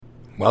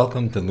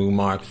Welcome to Lou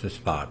Marks The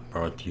Spot,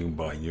 brought to you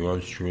by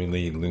yours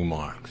truly, Lou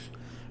Marks,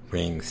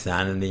 bringing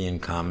sanity and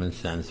common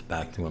sense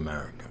back to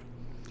America.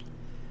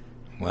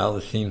 Well,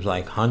 it seems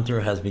like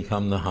Hunter has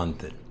become the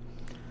hunted.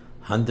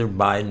 Hunter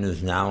Biden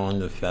is now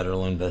under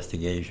federal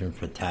investigation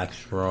for tax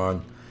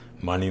fraud,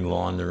 money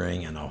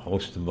laundering, and a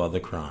host of other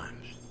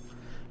crimes.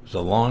 It was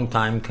a long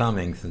time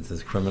coming since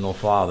his criminal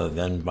father,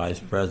 then Vice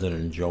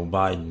President Joe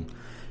Biden,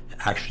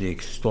 actually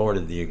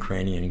extorted the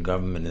Ukrainian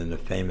government in the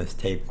famous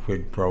tape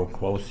quid pro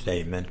quo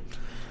statement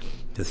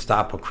to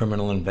stop a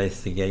criminal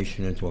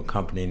investigation into a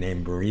company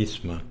named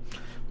Burisma,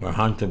 where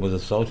Hunter was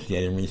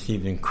associated and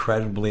received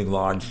incredibly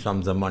large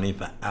sums of money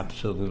for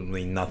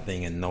absolutely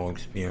nothing and no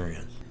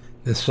experience.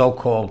 The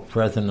so-called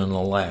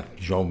president-elect,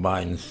 Joe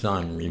Biden's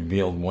son,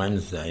 revealed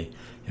Wednesday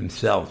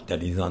himself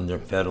that he's under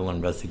federal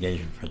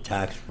investigation for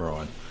tax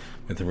fraud,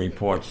 with a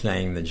report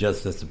saying the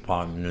Justice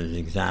Department is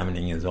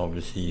examining his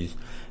overseas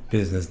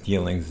business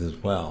dealings as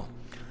well.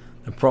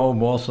 The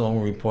probe also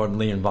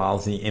reportedly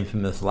involves the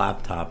infamous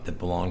laptop that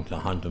belonged to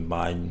Hunter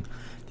Biden,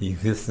 the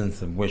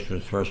existence of which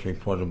was first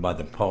reported by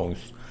the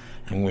Post,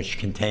 and which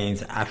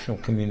contains actual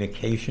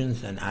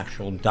communications and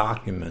actual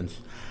documents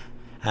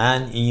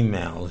and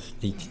emails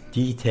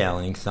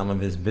detailing some of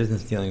his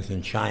business dealings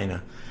in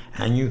China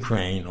and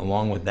Ukraine,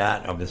 along with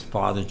that of his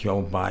father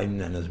Joe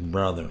Biden and his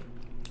brother.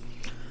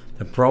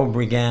 The probe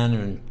began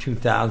in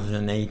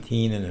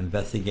 2018, and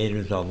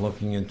investigators are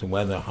looking into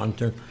whether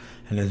Hunter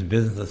and his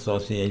business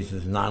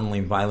associations not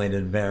only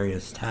violated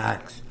various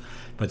tax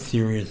but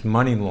serious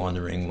money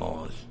laundering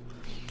laws,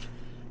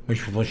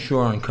 which will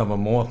sure uncover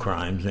more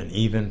crimes and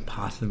even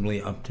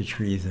possibly up to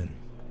treason.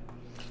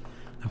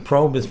 The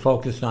probe is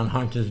focused on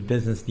Hunter's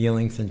business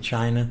dealings in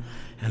China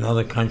and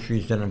other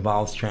countries that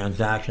involves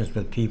transactions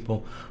with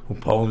people who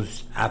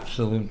pose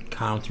absolute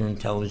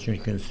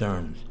counterintelligence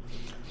concerns.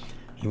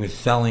 He was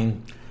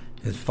selling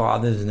his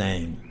father's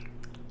name,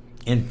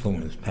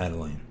 influence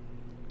peddling.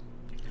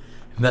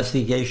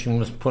 Investigation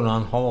was put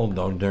on hold,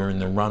 though, during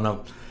the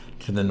run-up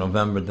to the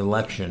November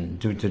election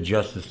due to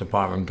Justice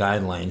Department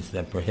guidelines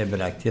that prohibit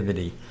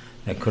activity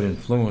that could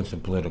influence a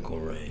political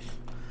race.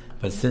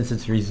 But since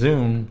it's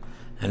resumed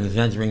and is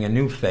entering a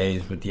new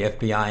phase with the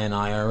FBI and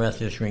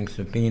IRS issuing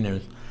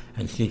subpoenas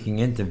and seeking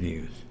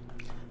interviews,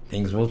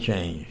 things will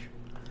change.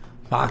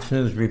 Fox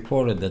News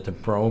reported that the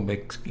probe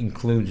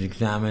includes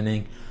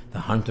examining the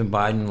Hunter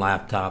Biden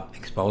laptop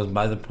exposed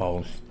by the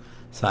Post,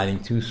 citing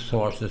two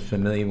sources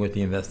familiar with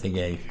the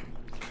investigation.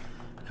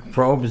 The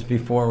probe is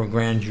before a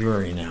grand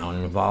jury now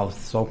and involves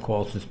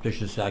so-called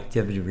suspicious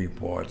activity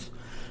reports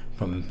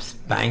from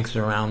banks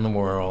around the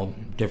world,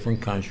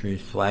 different countries,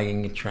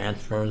 flagging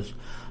transfers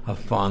of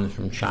funds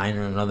from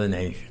China and other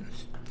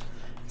nations.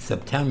 In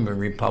September,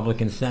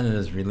 Republican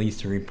senators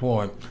released a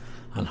report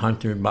on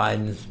Hunter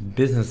Biden's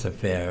business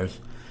affairs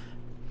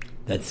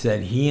that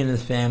said he and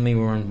his family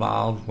were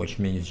involved, which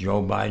means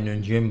Joe Biden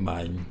and Jim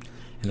Biden,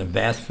 in a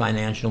vast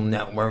financial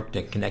network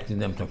that connected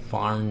them to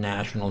foreign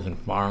nationals and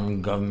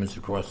foreign governments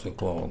across the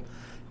globe.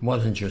 It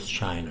wasn't just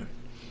China.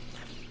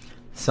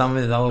 Some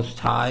of those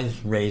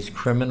ties raised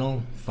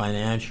criminal,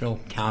 financial,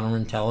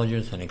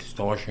 counterintelligence, and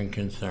extortion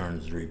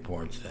concerns, the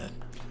report said.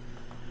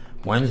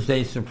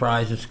 Wednesday's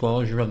surprise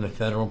disclosure of the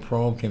federal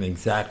probe came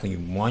exactly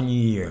 1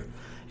 year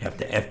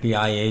after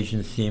FBI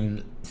agents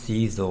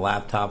seized the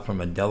laptop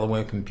from a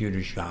Delaware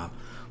computer shop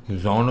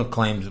whose owner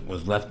claims it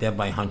was left there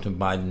by Hunter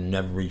Biden and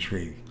never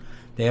retrieved.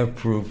 They have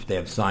proof, they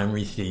have signed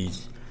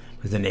receipts.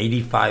 It was an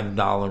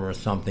 $85 or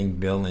something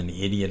bill, and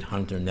the idiot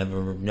Hunter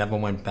never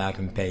went back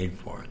and paid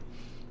for it.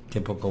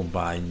 Typical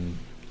Biden.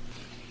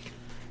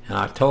 In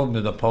October,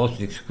 the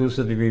Post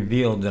exclusively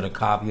revealed that a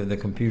copy of the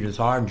computer's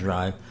hard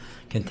drive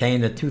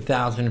contained a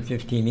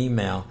 2015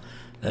 email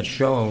that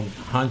showed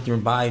Hunter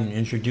Biden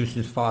introduced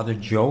his father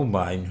Joe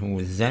Biden, who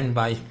was then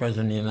Vice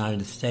President of the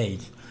United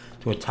States,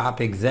 to a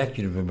top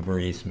executive of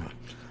Burisma,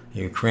 a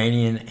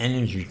Ukrainian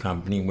energy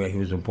company where he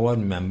was a board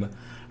member,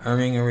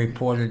 earning a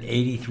reported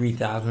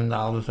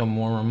 $83,000 or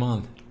more a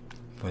month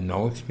for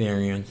no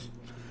experience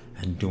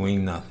and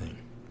doing nothing,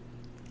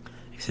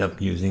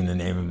 except using the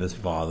name of his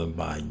father,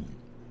 Biden.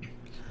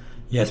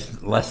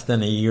 Yes, less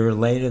than a year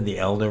later, the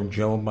elder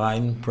Joe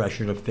Biden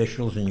pressured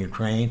officials in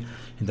Ukraine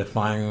into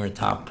firing a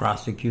top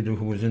prosecutor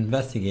who was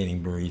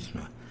investigating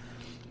Burisma,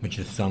 which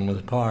his son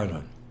was part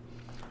of.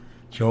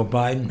 Joe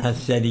Biden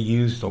has said he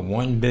used a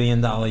 $1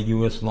 billion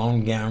U.S.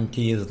 loan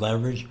guarantee as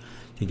leverage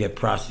to get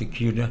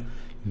prosecutor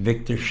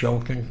Viktor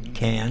Shokin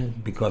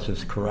canned because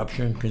of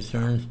corruption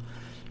concerns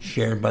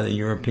shared by the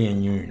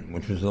European Union,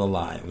 which was a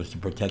lie. It was to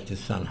protect his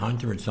son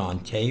Hunter. It's on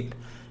tape,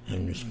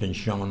 and it's been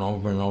shown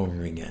over and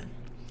over again.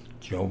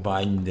 Joe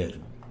Biden did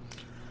it.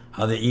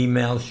 Other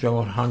emails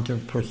show Hunter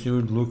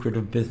pursued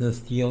lucrative business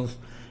deals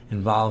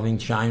involving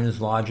China's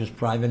largest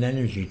private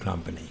energy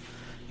company,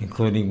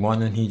 including one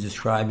that he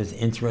described as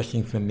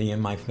interesting for me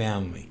and my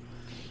family.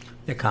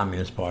 The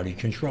Communist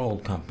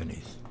Party-controlled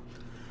companies.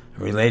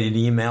 A related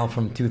email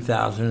from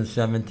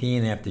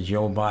 2017, after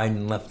Joe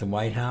Biden left the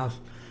White House,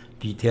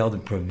 detailed a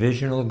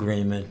provisional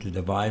agreement to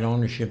divide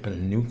ownership in a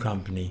new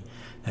company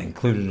that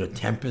included a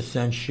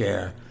 10%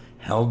 share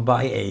held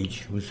by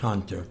H, who's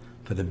Hunter,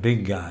 for the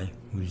big guy,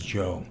 who's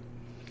Joe.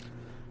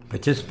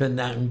 Participant in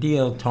that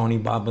deal, Tony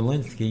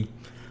Bobulinski,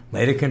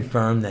 later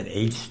confirmed that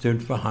H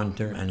stood for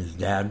Hunter and his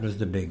dad was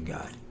the big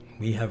guy.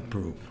 We have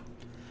proof.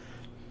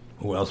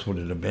 Who else would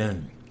it have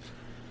been?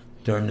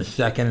 During the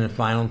second and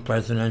final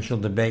presidential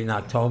debate in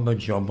October,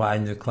 Joe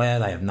Biden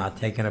declared, "I have not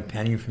taken a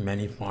penny from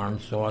any foreign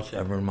source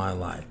ever in my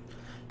life."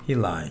 He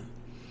lied.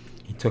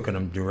 He took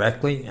it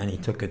directly, and he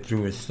took it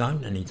through his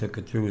son, and he took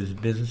it through his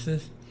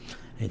businesses,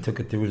 and he took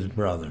it through his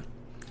brother.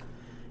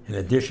 In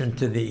addition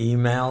to the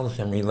emails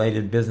and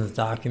related business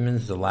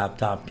documents, the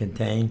laptop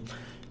contained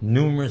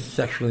numerous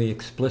sexually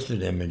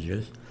explicit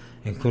images,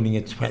 including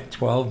a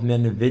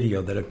 12-minute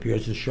video that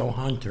appears to show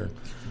Hunter,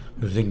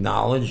 who's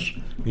acknowledged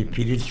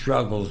repeated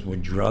struggles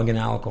with drug and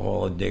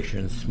alcohol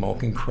addiction,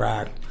 smoking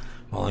crack,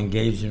 while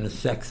engaged in a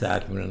sex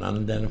act with an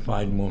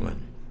unidentified woman.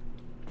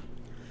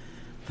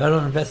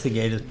 Federal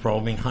investigators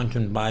probing Hunter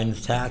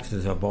Biden's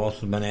taxes have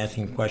also been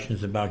asking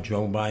questions about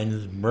Joe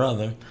Biden's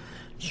brother,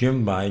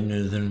 Jim Biden, and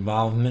his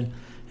involvement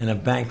in a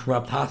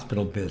bankrupt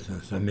hospital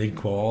business, amid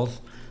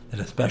calls that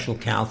a special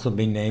counsel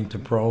be named to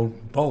probe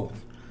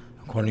both,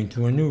 according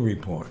to a new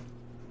report.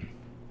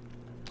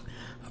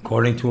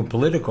 According to a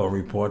Politico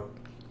report,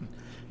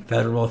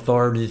 federal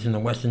authorities in the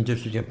Western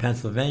District of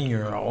Pennsylvania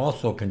are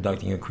also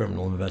conducting a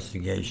criminal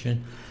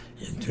investigation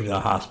into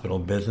the hospital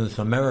business.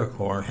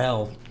 AmeriCorps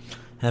Health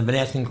have been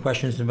asking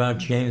questions about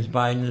James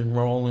Biden's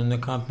role in the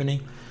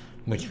company,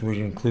 which would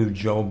include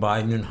Joe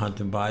Biden and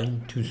Hunter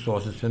Biden, two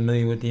sources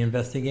familiar with the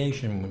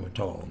investigation, we were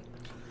told.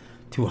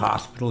 Two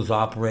hospitals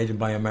operated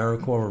by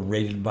AmeriCorps were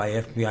raided by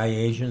FBI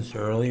agents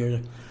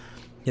earlier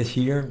this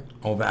year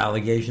over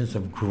allegations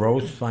of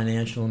gross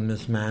financial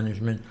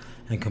mismanagement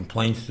and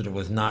complaints that it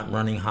was not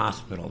running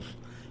hospitals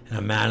in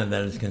a manner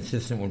that is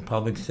consistent with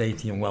public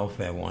safety and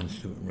welfare, one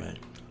suit read.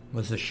 It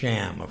was a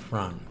sham, a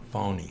front,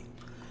 phony.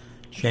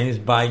 James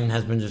Biden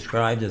has been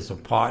described as a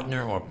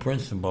partner or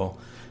principal,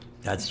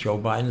 that's Joe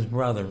Biden's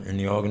brother, in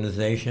the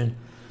organization,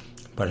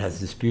 but has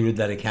disputed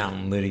that account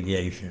in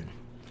litigation.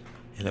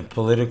 In a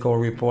Politico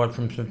report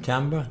from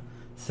September,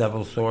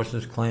 several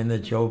sources claim that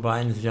Joe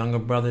Biden's younger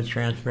brother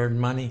transferred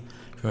money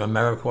from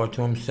AmeriCorps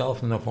to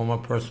himself in the form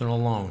of personal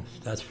loans.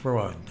 That's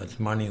fraud. That's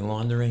money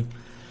laundering.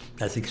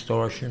 That's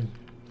extortion.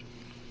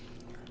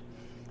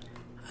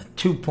 A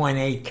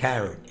 2.8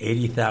 carat,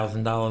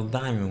 $80,000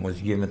 diamond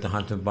was given to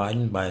Hunter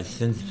Biden by a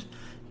since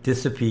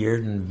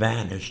disappeared and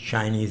vanished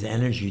Chinese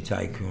energy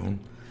tycoon.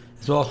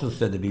 It's also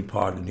said to be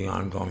part of the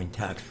ongoing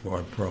tax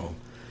fraud probe.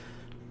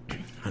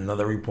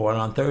 Another report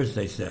on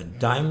Thursday said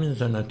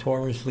diamonds are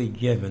notoriously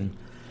given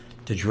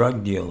to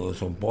drug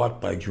dealers or bought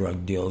by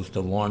drug dealers to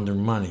launder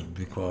money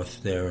because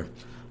they're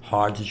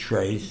hard to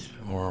trace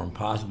or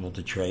impossible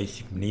to trace.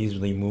 You can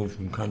easily move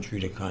from country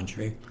to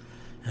country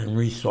and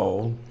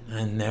resold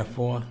and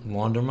therefore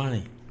launder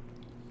money.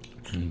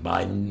 And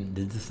Biden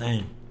did the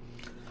same.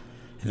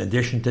 In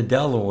addition to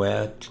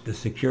Delaware, the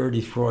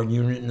securities fraud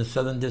unit in the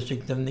Southern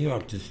District of New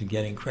York, this is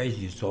getting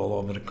crazy, it's all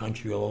over the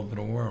country, all over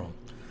the world,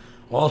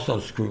 also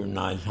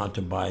scrutinized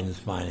Hunter Biden's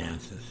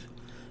finances.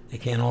 They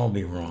can't all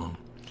be wrong.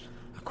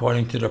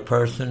 According to the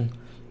person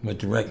with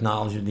direct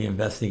knowledge of the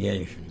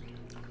investigation,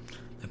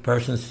 the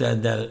person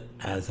said that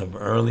as of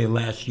early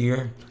last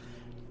year,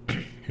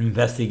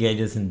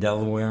 investigators in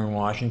Delaware and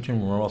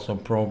Washington were also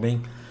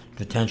probing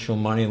potential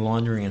money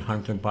laundering in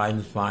Hunter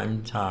Biden's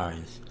foreign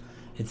ties.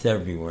 It's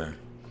everywhere.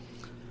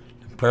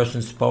 The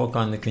person spoke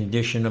on the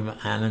condition of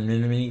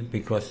anonymity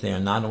because they are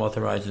not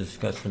authorized to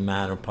discuss the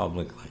matter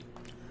publicly.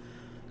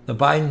 The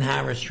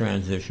Biden-Harris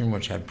transition,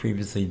 which had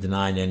previously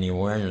denied any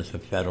awareness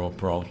of federal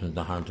probes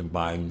into Hunter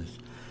Biden's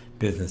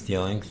business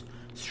dealings,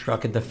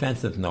 struck a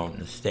defensive note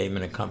in a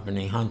statement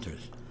accompanying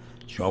Hunter's.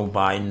 Joe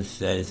Biden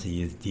says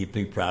he is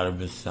deeply proud of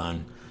his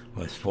son,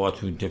 who has fought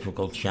through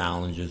difficult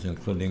challenges,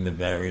 including the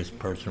various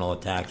personal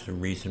attacks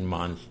of recent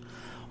months,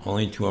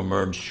 only to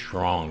emerge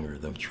stronger,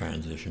 the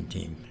transition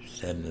team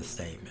said in a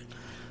statement.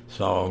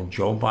 So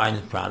Joe Biden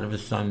is proud of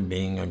his son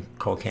being a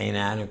cocaine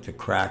addict, a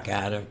crack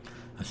addict,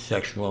 a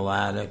sexual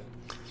addict,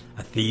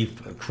 a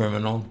thief, a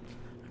criminal,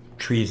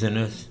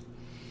 treasonous,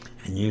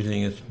 and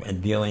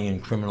dealing in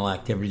criminal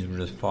activities with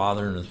his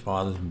father and his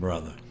father's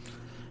brother.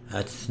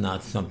 That's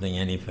not something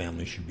any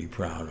family should be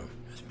proud of,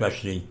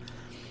 especially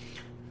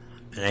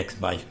an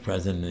ex-vice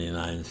president of the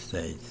United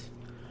States.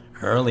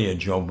 Earlier,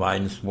 Joe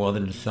Biden swore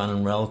that his son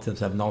and relatives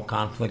have no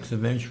conflicts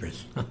of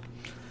interest.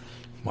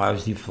 Why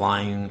was he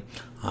flying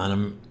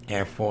on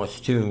Air Force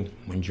Two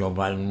when Joe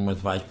Biden was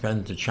vice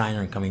president to China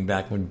and coming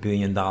back with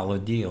billion-dollar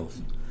deals?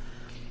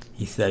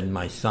 He said,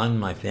 "My son,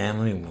 my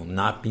family will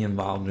not be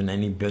involved in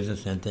any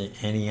business,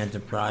 any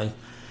enterprise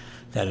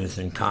that is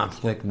in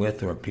conflict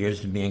with or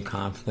appears to be in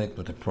conflict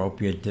with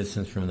appropriate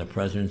distance from the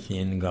presidency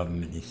and the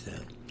government," he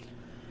said.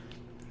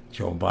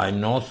 Joe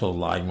Biden also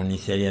lied when he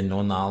said he had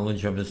no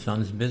knowledge of his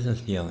son's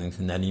business dealings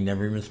and that he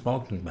never even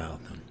spoke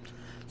about them.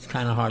 It's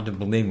kind of hard to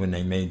believe when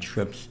they made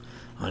trips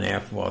on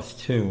Air Force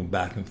Two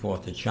back and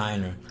forth to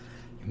China.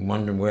 You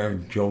wonder where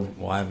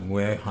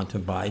Hunter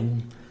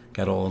Biden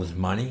got all his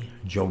money.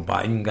 Joe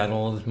Biden got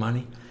all his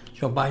money.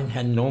 Joe Biden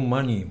had no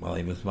money while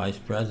he was vice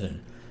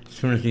president. As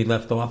soon as he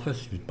left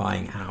office, he was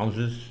buying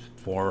houses,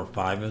 4 or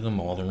 5 of them,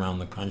 all around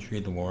the country,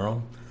 the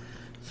world,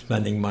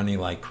 spending money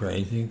like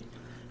crazy,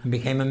 and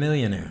became a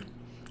millionaire.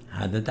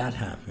 How did that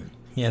happen?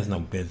 He has no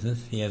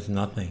business. He has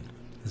nothing.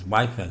 His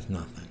wife has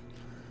nothing.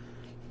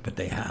 But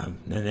they have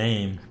the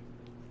name,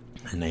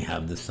 and they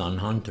have the son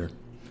Hunter.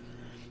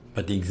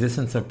 But the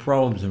existence of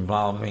probes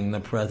involving the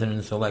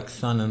president's-elect's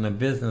son and the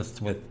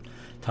business with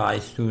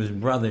ties to his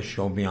brother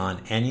show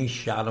beyond any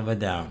shadow of a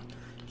doubt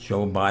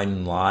Joe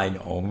Biden lied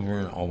over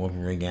and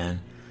over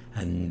again,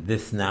 and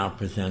this now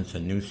presents a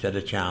new set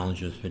of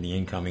challenges for the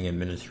incoming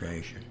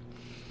administration.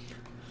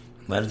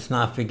 Let us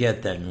not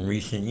forget that in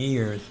recent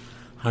years,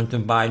 Hunter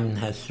Biden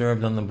has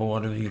served on the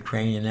board of the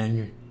Ukrainian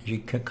energy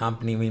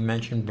company we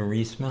mentioned,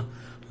 Burisma,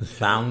 whose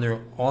founder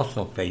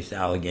also faced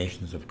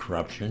allegations of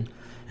corruption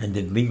and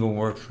did legal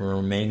work for a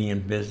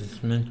Romanian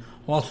businessman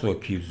also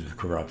accused of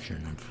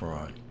corruption and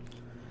fraud.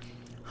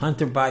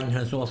 Hunter Biden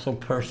has also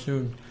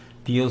pursued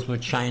deals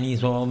with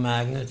Chinese oil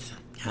magnates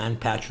and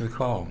Patrick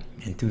Ho.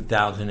 In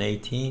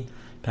 2018,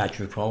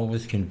 Patrick Ho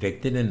was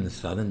convicted in the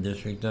Southern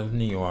District of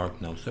New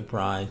York, no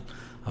surprise,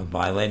 of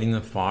violating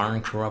the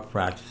Foreign Corrupt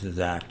Practices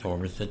Act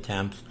over his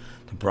attempts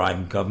to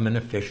bribe government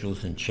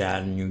officials in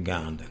Chad and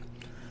Uganda,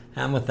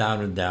 and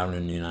without a doubt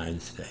in the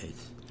United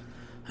States.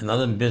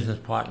 Another business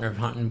partner of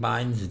Hunter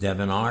Biden's,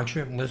 Devon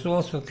Archer, was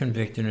also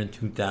convicted in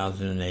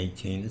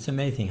 2018. It's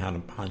amazing how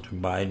Hunter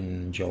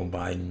Biden, Joe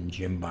Biden,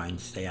 Jim Biden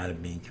stay out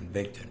of being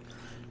convicted,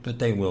 but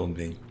they will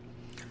be.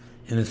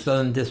 In the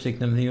Southern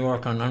District of New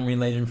York on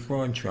unrelated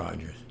fraud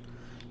charges.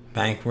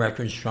 Bank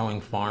records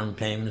showing foreign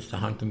payments to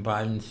Hunter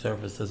Biden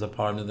surfaced as a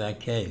part of that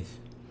case.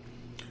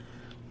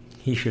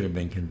 He should have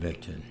been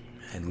convicted,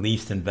 at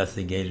least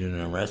investigated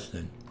and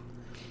arrested,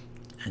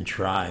 and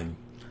tried.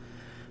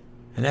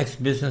 An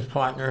ex-business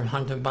partner of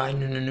Hunter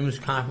Biden in a news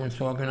conference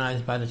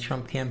organized by the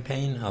Trump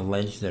campaign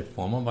alleged that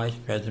former Vice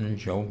President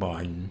Joe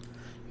Biden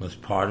was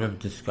part of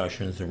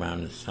discussions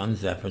around his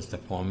son's efforts to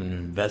form an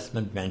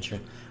investment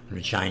venture with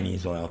a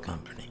Chinese oil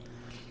company.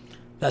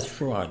 That's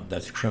fraud.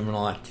 That's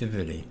criminal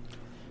activity.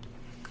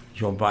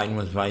 Joe Biden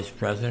was vice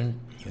president.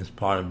 He was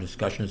part of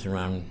discussions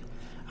around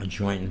a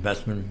joint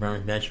investment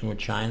venture with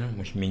China,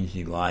 which means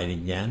he lied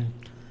again,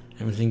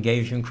 and was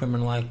engaged in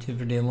criminal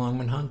activity along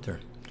with Hunter.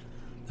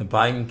 The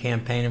Biden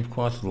campaign, of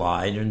course,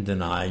 lied and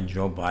denied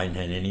Joe Biden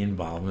had any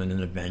involvement in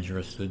the venture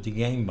or stood to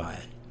gain by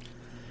it.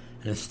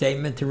 In a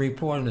statement to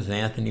reporters,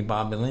 Anthony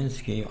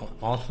Bobulinski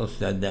also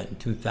said that in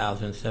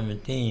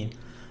 2017,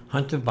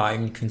 Hunter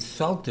Biden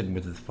consulted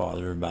with his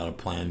father about a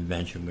planned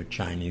venture with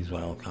Chinese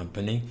oil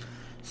company,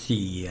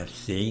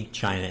 CEFC,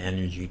 China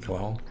Energy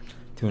Co.,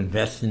 to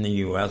invest in the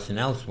U.S. and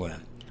elsewhere.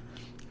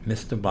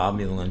 Mr.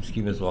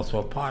 Bobulinski was also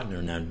a partner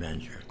in that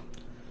venture.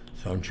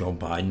 So Joe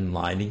Biden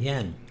lied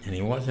again, and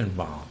he was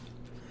involved.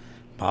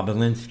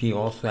 Bobulinski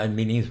also had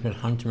meetings with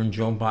Hunter and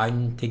Joe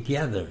Biden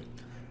together,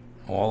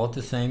 all at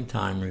the same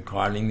time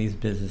regarding these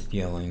business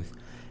dealings,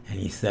 and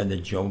he said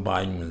that Joe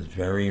Biden was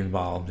very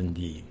involved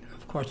indeed.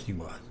 Of course he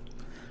was.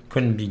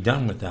 Couldn't be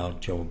done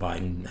without Joe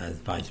Biden as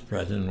vice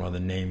president or the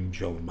name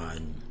Joe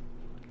Biden.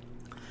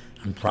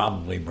 And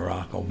probably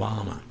Barack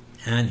Obama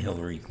and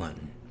Hillary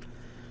Clinton.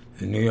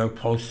 The New York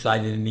Post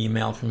cited an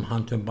email from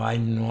Hunter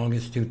Biden in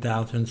August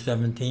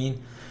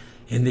 2017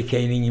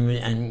 indicating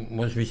he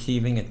was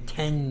receiving a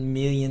 $10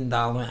 million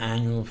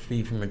annual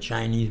fee from a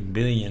Chinese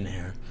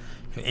billionaire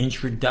for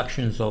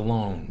introductions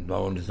alone,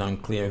 though it is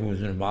unclear who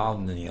was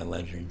involved in the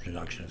alleged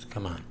introductions.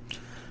 Come on.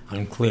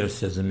 Unclear,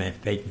 says the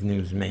fake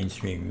news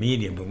mainstream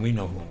media, but we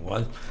know who it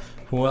was.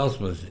 Who else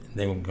was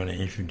they were going to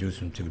introduce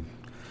him to?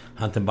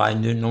 Hunter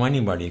Biden didn't know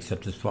anybody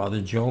except his father,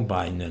 Joe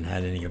Biden, that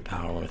had any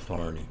power or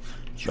authority.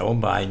 Joe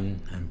Biden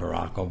and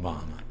Barack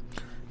Obama.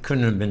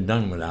 Couldn't have been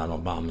done without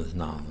Obama's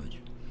knowledge.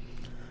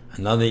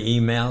 Another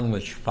email,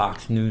 which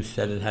Fox News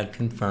said it had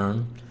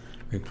confirmed,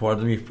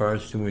 reportedly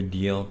refers to a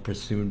deal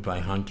pursued by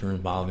Hunter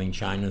involving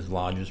China's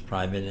largest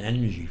private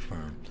energy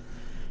firm.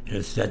 It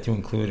is said to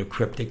include a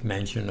cryptic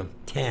mention of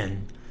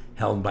 10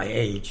 held by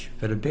H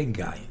for the big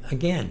guy.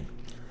 Again,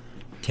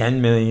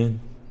 10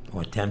 million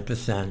or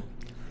 10%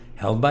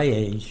 held by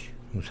H,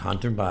 who's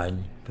Hunter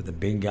Biden, for the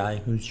big guy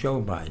who's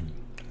Joe Biden.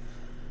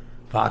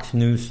 Fox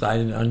News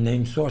cited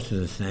unnamed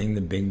sources as saying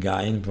the big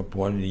guy in the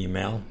purported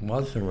email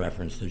was a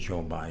reference to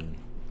Joe Biden.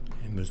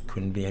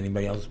 Couldn't be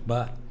anybody else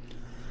but.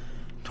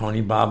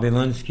 Tony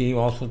Bobulinski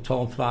also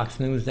told Fox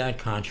News that,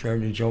 contrary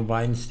to Joe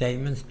Biden's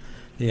statements,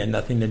 they had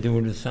nothing to do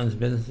with his son's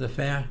business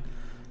affair.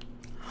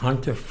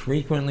 Hunter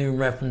frequently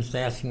referenced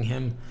asking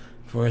him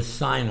for a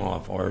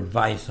sign-off or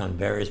advice on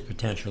various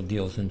potential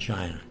deals in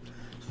China.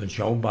 So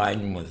Joe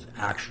Biden was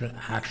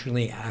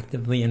actually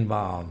actively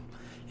involved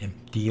in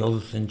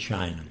deals in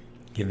China,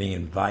 giving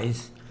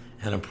advice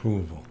and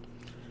approval.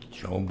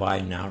 Joe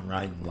Biden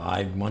outright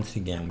lied once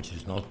again, which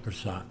is no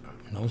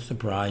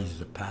surprise.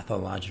 He's a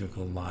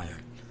pathological liar.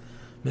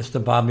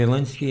 Mr.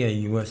 Bobulinski, a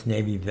U.S.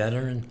 Navy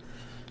veteran,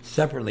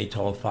 separately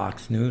told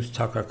Fox News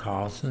Tucker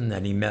Carlson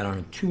that he met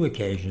on 2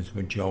 occasions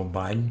with Joe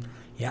Biden.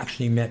 He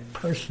actually met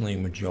personally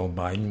with Joe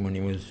Biden when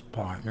he was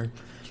partner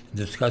to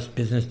discuss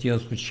business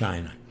deals with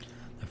China.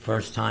 The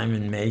first time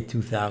in May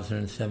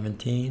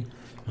 2017,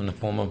 when the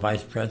former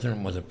vice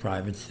president was a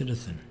private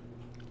citizen.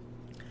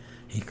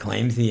 He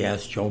claims he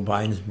asked Joe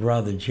Biden's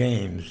brother,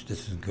 James,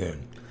 this is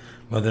good,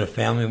 whether the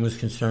family was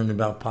concerned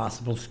about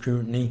possible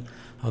scrutiny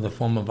of the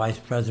former vice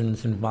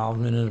president's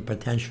involvement in a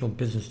potential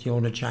business deal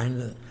with a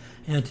China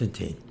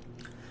entity.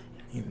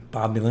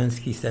 Bob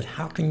Alinsky said,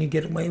 how can you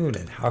get away with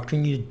it? How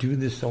can you do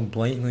this so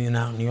blatantly and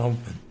out in the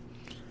open?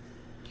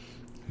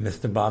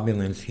 Mr. Bob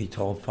Alinsky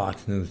told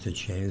Fox News that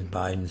James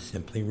Biden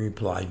simply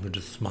replied with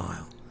a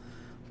smile.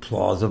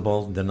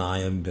 Plausible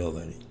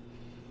deniability.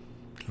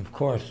 Of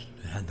course,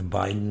 it had the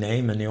Biden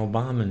name and the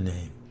Obama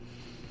name.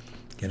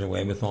 Get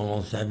away with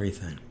almost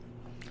everything.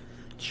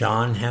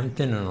 John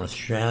Hempton, an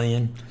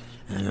Australian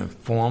and a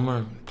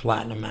former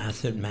Platinum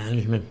Asset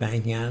Management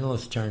banking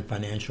analyst turned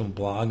financial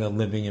blogger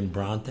living in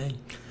Bronte,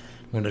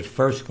 would at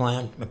first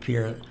glance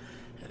appear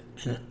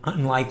an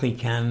unlikely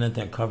candidate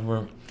to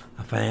cover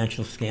a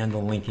financial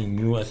scandal linking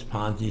U.S.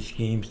 Ponzi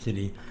schemes to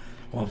the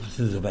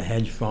offices of a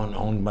hedge fund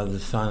owned by the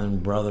son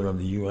and brother of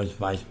the U.S.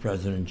 Vice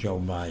President Joe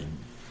Biden.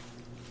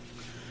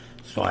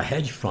 So a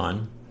hedge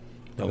fund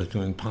that was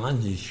doing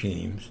Ponzi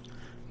schemes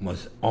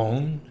was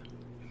owned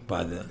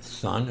by the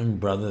son and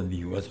brother of the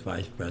U.S.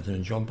 Vice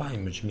President Joe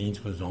Biden, which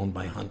means was owned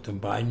by Hunter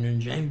Biden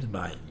and James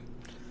Biden.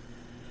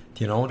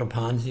 Do you know what a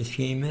Ponzi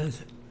scheme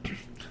is?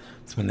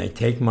 It's when they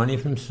take money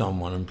from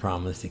someone and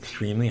promise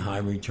extremely high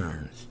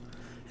returns.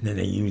 And then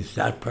they use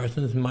that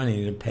person's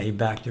money to pay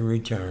back the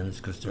returns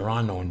because there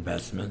are no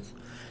investments.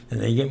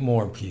 And they get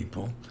more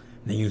people.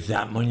 And they use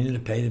that money to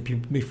pay the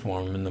people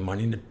before them and the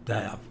money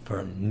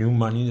for new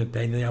money to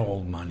pay their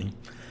old money.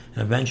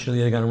 And eventually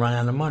they're going to run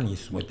out of money.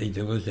 So what they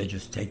do is they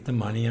just take the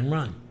money and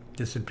run,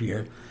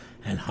 disappear.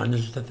 And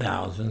hundreds of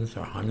thousands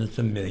or hundreds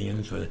of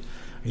millions or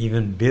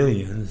even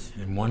billions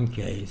in one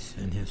case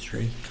in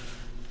history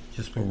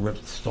just were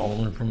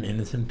stolen from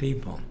innocent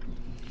people.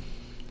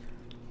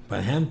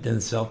 But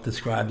Hempton,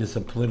 self-described as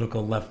a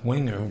political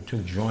left-winger who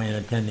took joy in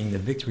attending the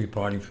victory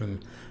party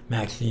from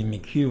Maxine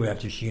McHugh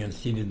after she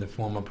unseated the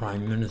former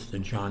Prime Minister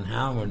John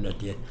Howard at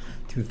the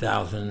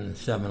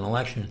 2007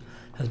 election,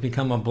 has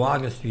become a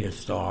blogosphere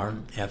star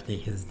after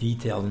his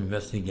detailed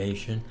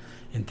investigation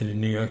into the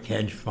New York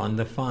hedge fund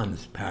of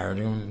funds,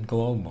 Paradigm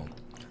Global.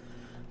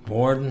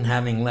 Bored and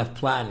having left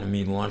Platinum,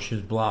 he launched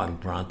his blog,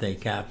 Bronte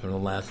Capital,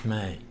 last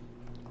May.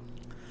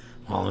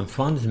 While in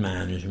funds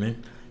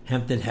management,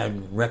 Hempton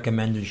had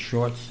recommended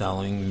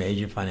short-selling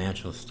major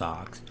financial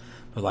stocks,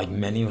 but like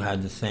many who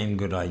had the same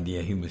good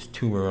idea, he was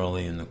too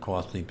early and the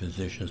costly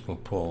positions were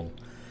pulled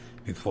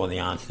before the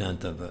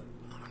onset of the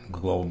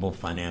global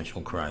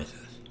financial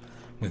crisis.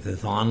 With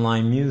his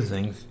online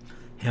musings,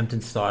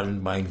 Hempton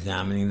started by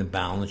examining the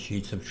balance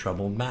sheets of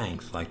troubled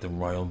banks like the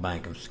Royal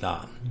Bank of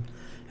Scotland,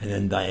 and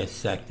then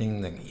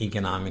dissecting the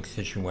economic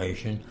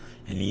situation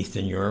in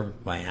Eastern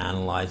Europe by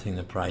analyzing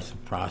the price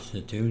of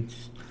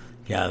prostitutes,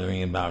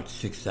 gathering about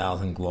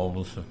 6,000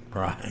 global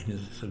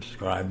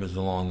subscribers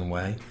along the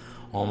way,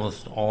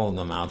 almost all of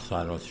them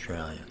outside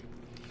Australia.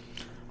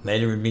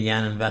 Later he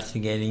began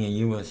investigating a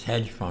U.S.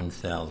 hedge fund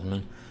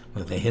salesman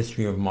with a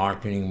history of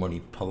marketing what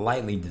he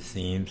politely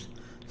deems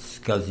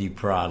scuzzy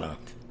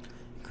product,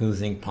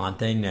 accusing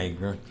Ponte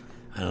Negra,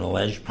 an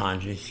alleged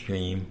Ponzi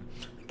scheme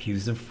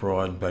accused of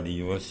fraud by the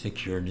U.S.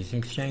 Securities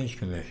and Exchange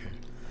Commission.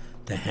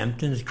 To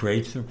Hempton's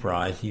great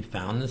surprise, he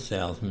found the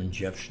salesman,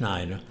 Jeff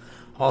Schneider,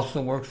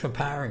 also works for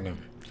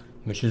Paradigm,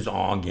 which is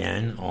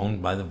again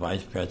owned by the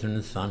Vice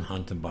President's son,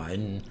 Hunter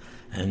Biden,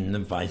 and the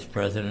Vice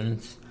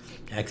President's,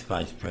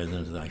 ex-Vice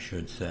President, I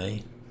should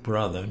say,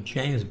 brother,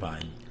 James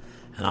Biden,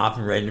 and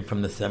operated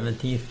from the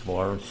 17th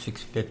floor of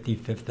 650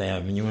 Fifth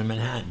Avenue in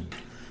Manhattan.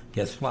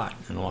 Guess what?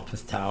 An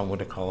office tower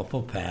with a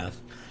colorful past,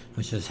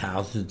 which has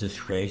housed the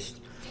disgraced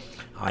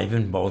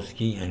Ivan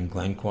Boesky and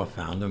Glencore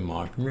founder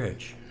Mark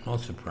Rich. No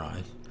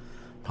surprise.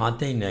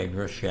 Ponte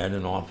Negra shared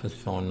an office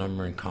phone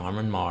number in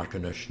common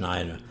marketer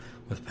Schneider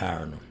with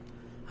Paradigm.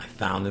 I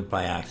found it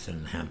by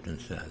accident, Hempton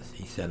says.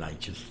 He said, I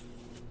just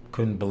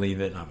couldn't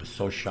believe it. I was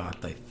so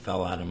shocked I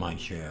fell out of my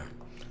chair.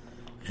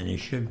 And he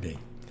should be.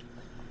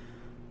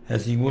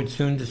 As he would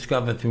soon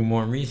discover through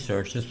more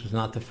research, this was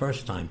not the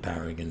first time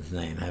Paradigm's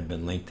name had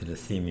been linked to the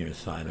seamier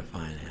side of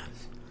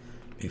finance.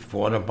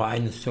 Before the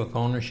Bidens took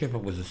ownership,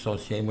 it was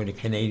associated with a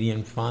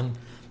Canadian fund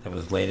that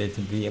was later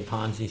to be a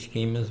Ponzi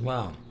scheme as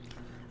well.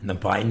 And the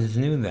Bidens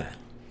knew that.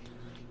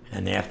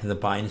 And after the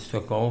Bidens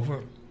took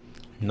over,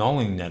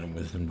 knowing that it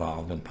was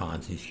involved in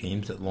Ponzi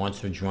schemes, it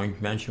launched a joint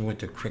venture with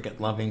the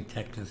cricket-loving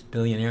Texas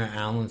billionaire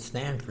Alan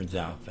Stanford's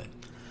outfit,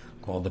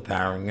 called the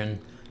Paradigm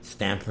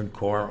Stanford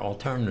Core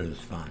Alternatives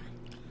Fund.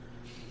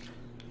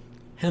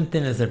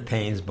 Hempton is at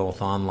pains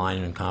both online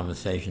and in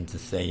conversation to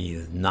say he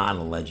is not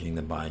alleging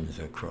the Bidens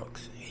are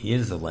crooks. He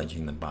is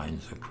alleging the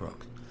Bidens are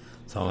crooks.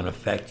 So in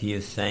effect he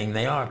is saying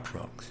they are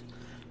crooks.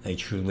 They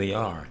truly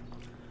are.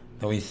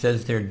 though he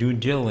says their due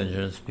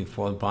diligence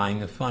before buying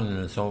the fund and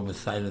his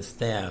oversight of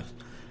staff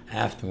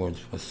afterwards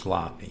was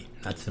sloppy.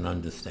 That's an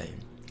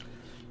understatement.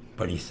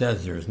 But he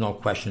says there is no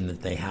question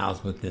that they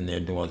house within their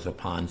doors a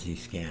Ponzi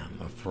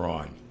scam, a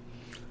fraud.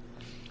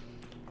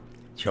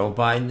 Joe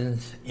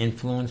Biden's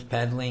influence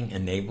peddling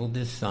enabled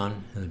his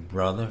son, his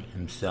brother,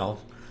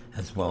 himself,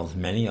 as well as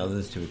many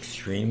others to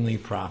extremely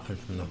profit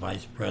from the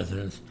vice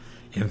president's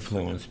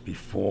influence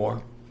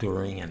before,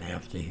 during, and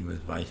after he was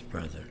vice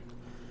president.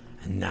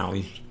 And now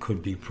he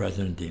could be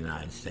president of the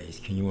United States.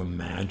 Can you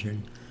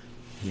imagine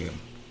the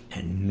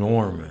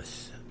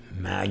enormous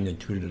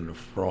magnitude of the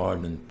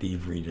fraud and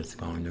thievery that's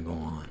going to go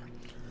on?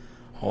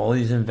 All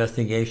these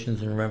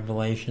investigations and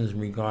revelations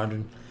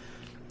regarding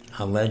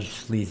alleged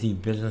sleazy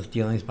business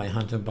dealings by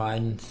Hunter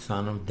Biden,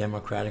 son of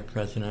Democratic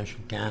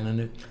presidential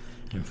candidate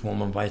and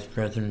former Vice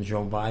President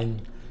Joe Biden,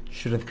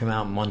 should have come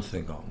out months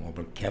ago, or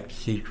were kept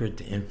secret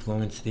to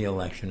influence the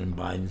election in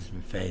Biden's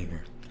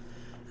favor.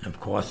 And of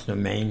course, the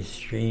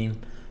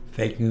mainstream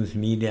fake news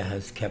media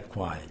has kept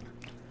quiet.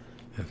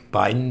 If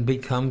Biden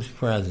becomes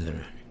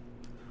president,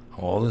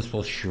 all this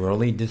will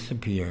surely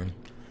disappear,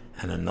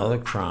 and another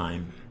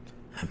crime,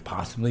 and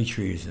possibly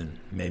treason,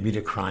 maybe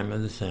the crime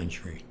of the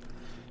century,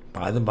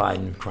 by the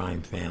Biden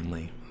crime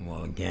family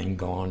will again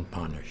go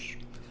unpunished.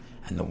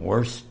 And the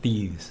worst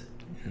thieves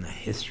in the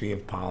history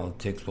of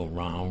politics will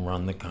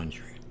run the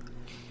country.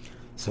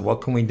 So what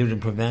can we do to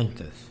prevent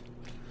this?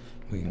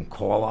 We can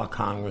call our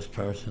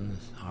congresspersons,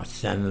 our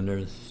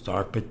senators,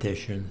 start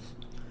petitions,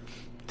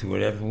 do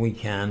whatever we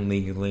can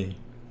legally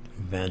to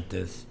prevent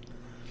this.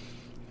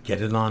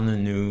 Get it on the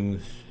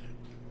news,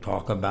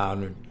 talk about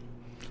it.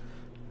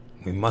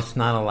 We must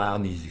not allow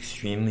these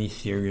extremely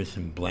serious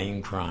and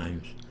blatant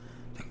crimes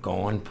that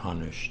go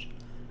unpunished,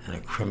 and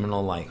a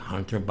criminal like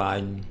Hunter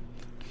Biden,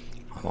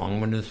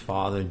 along with his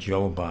father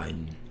Joe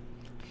Biden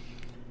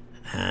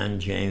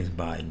and James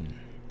Biden,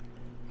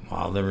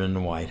 while they're in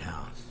the White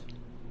House.